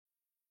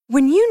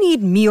When you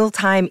need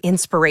mealtime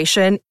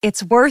inspiration,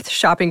 it's worth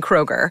shopping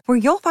Kroger, where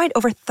you'll find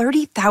over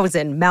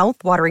 30,000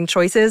 mouth-watering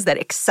choices that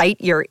excite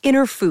your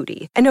inner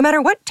foodie. And no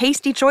matter what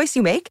tasty choice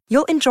you make,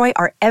 you'll enjoy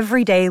our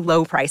everyday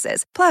low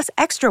prices, plus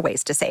extra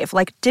ways to save,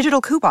 like digital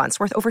coupons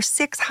worth over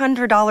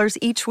 $600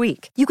 each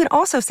week. You can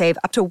also save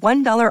up to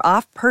 $1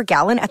 off per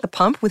gallon at the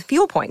pump with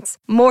fuel points.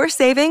 More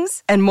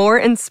savings and more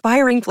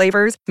inspiring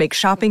flavors make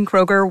shopping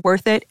Kroger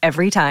worth it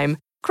every time.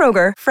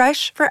 Kroger,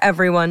 fresh for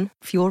everyone.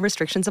 Fuel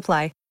restrictions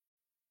apply.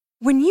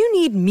 When you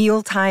need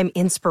mealtime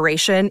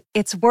inspiration,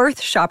 it's worth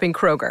shopping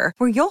Kroger,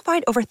 where you'll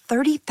find over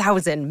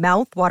 30,000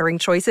 mouth-watering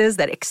choices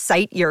that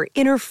excite your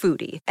inner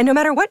foodie. And no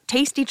matter what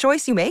tasty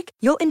choice you make,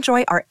 you'll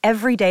enjoy our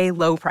everyday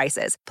low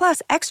prices,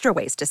 plus extra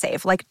ways to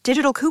save, like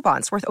digital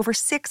coupons worth over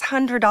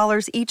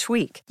 $600 each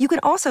week. You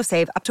can also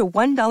save up to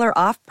 $1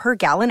 off per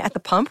gallon at the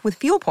pump with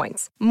fuel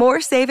points.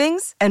 More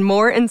savings and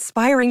more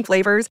inspiring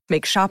flavors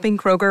make shopping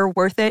Kroger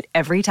worth it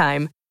every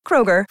time.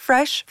 Kroger,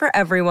 fresh for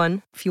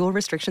everyone. Fuel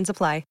restrictions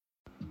apply.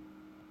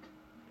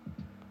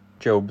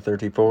 Job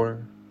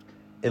 34.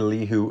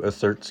 Elihu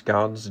asserts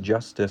God's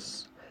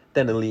justice.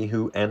 Then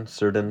Elihu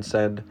answered and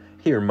said,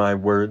 Hear my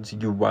words,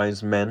 you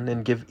wise men,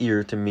 and give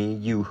ear to me,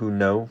 you who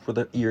know, for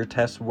the ear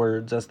tests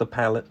words as the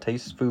palate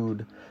tastes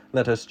food.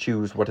 Let us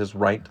choose what is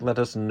right, let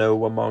us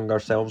know among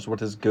ourselves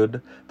what is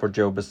good, for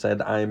Job has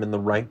said, I am in the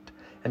right,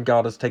 and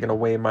God has taken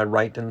away my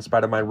right. In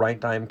spite of my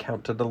right, I am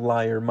counted a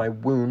liar. My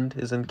wound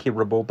is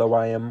incurable, though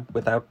I am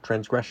without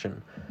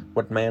transgression.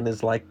 What man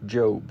is like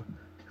Job,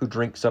 who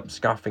drinks up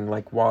scoffing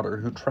like water,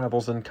 who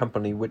travels in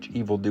company with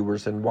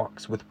evildoers and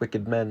walks with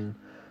wicked men?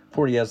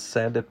 For he has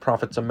said, It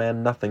profits a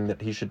man nothing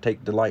that he should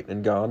take delight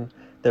in God.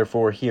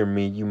 Therefore hear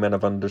me, you men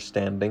of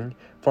understanding.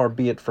 Far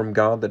be it from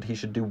God that he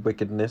should do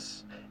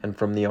wickedness, and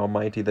from the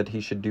Almighty that he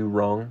should do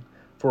wrong.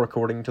 For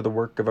according to the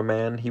work of a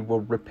man he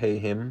will repay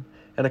him,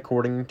 and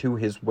according to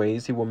his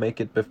ways he will make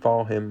it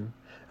befall him.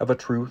 Of a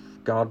truth,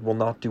 God will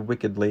not do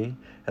wickedly,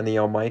 and the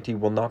Almighty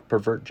will not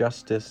pervert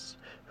justice.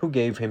 Who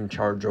gave him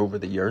charge over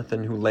the earth,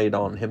 and who laid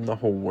on him the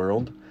whole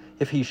world?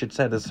 If he should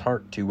set his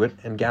heart to it,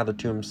 and gather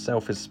to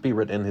himself his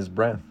spirit and his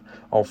breath,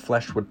 all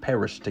flesh would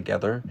perish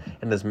together,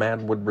 and his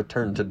man would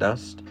return to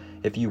dust.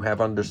 If you have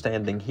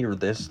understanding, hear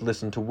this,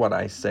 listen to what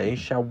I say.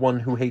 Shall one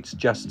who hates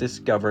justice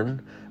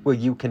govern? Will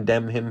you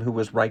condemn him who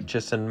is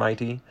righteous and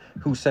mighty?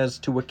 Who says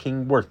to a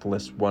king,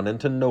 worthless one, and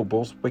to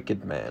nobles,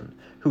 wicked man?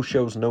 Who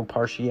shows no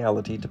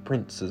partiality to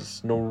princes,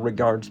 nor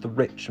regards the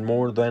rich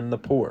more than the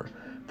poor?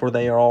 For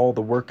they are all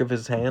the work of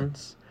his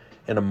hands.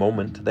 In a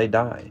moment they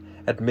die.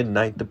 At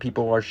midnight the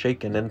people are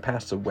shaken and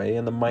pass away,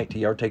 and the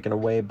mighty are taken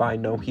away by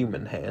no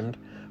human hand.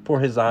 For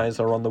his eyes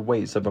are on the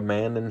ways of a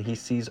man, and he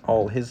sees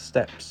all his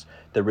steps.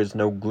 There is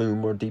no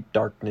gloom or deep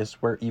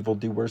darkness where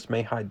evildoers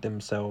may hide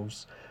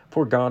themselves.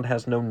 For God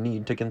has no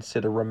need to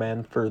consider a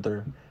man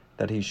further,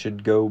 that he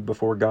should go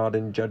before God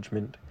in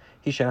judgment.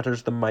 He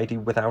shatters the mighty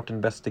without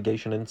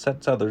investigation, and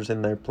sets others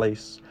in their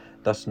place.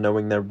 Thus,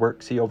 knowing their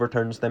works, he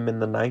overturns them in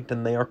the night,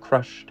 and they are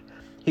crushed.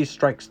 He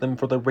strikes them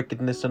for their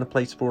wickedness in a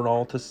place for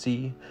all to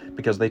see,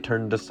 because they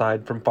turned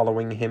aside from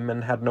following him,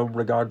 and had no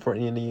regard for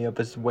any of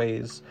his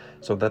ways,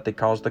 so that they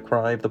caused the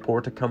cry of the poor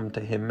to come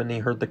to him, and he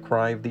heard the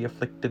cry of the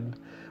afflicted.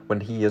 When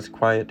he is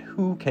quiet,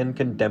 who can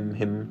condemn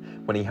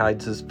him? When he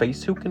hides his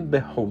face, who can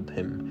behold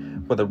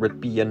him? Whether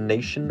it be a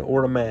nation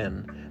or a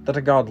man, that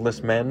a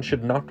godless man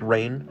should not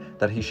reign,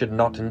 that he should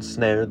not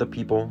ensnare the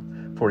people.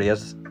 For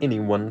has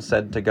anyone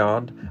said to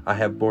God, I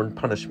have borne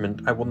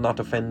punishment, I will not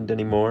offend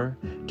any more?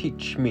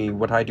 Teach me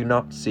what I do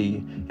not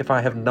see. If I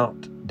have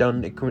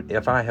done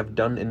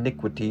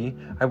iniquity,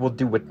 I will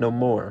do it no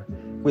more.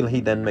 Will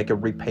he then make a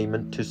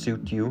repayment to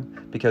suit you,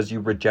 because you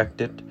reject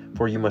it?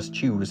 For you must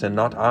choose, and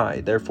not I,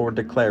 therefore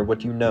declare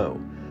what you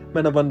know.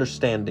 Men of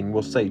understanding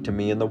will say to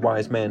me, and the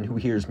wise man who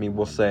hears me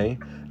will say,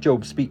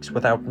 Job speaks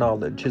without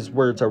knowledge, his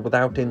words are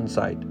without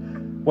insight.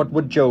 What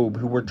would Job,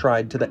 who were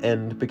tried to the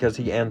end, because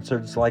he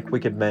answers like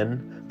wicked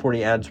men? For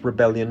he adds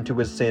rebellion to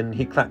his sin,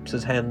 he claps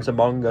his hands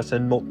among us,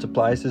 and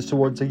multiplies his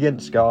swords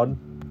against God.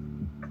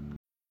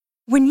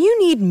 When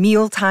you need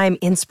mealtime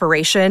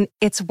inspiration,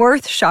 it's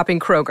worth shopping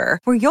Kroger,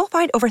 where you'll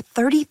find over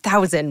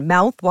 30,000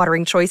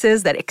 mouth-watering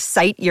choices that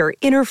excite your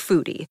inner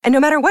foodie. And no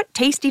matter what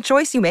tasty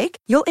choice you make,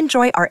 you'll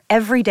enjoy our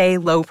everyday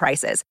low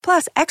prices,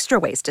 plus extra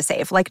ways to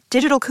save, like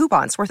digital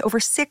coupons worth over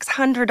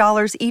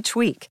 $600 each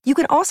week. You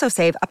can also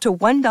save up to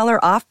 $1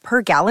 off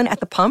per gallon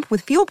at the pump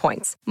with fuel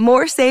points.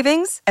 More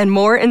savings and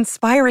more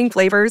inspiring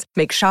flavors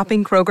make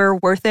shopping Kroger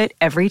worth it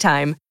every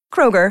time.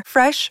 Kroger,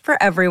 fresh for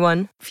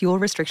everyone. Fuel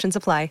restrictions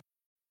apply.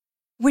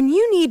 When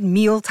you need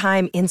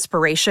mealtime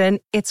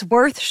inspiration, it's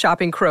worth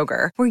shopping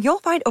Kroger, where you'll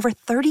find over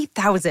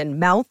 30,000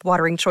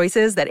 mouth-watering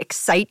choices that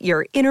excite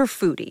your inner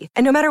foodie.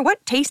 And no matter what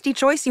tasty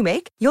choice you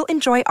make, you'll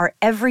enjoy our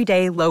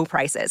everyday low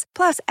prices,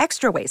 plus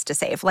extra ways to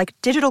save, like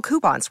digital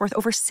coupons worth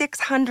over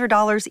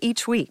 $600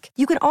 each week.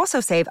 You can also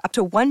save up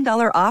to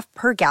 $1 off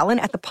per gallon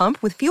at the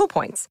pump with fuel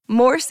points.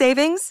 More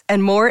savings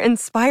and more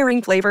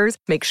inspiring flavors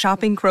make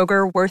shopping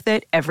Kroger worth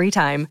it every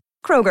time.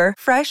 Kroger,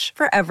 fresh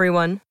for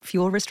everyone.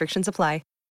 Fuel restrictions apply.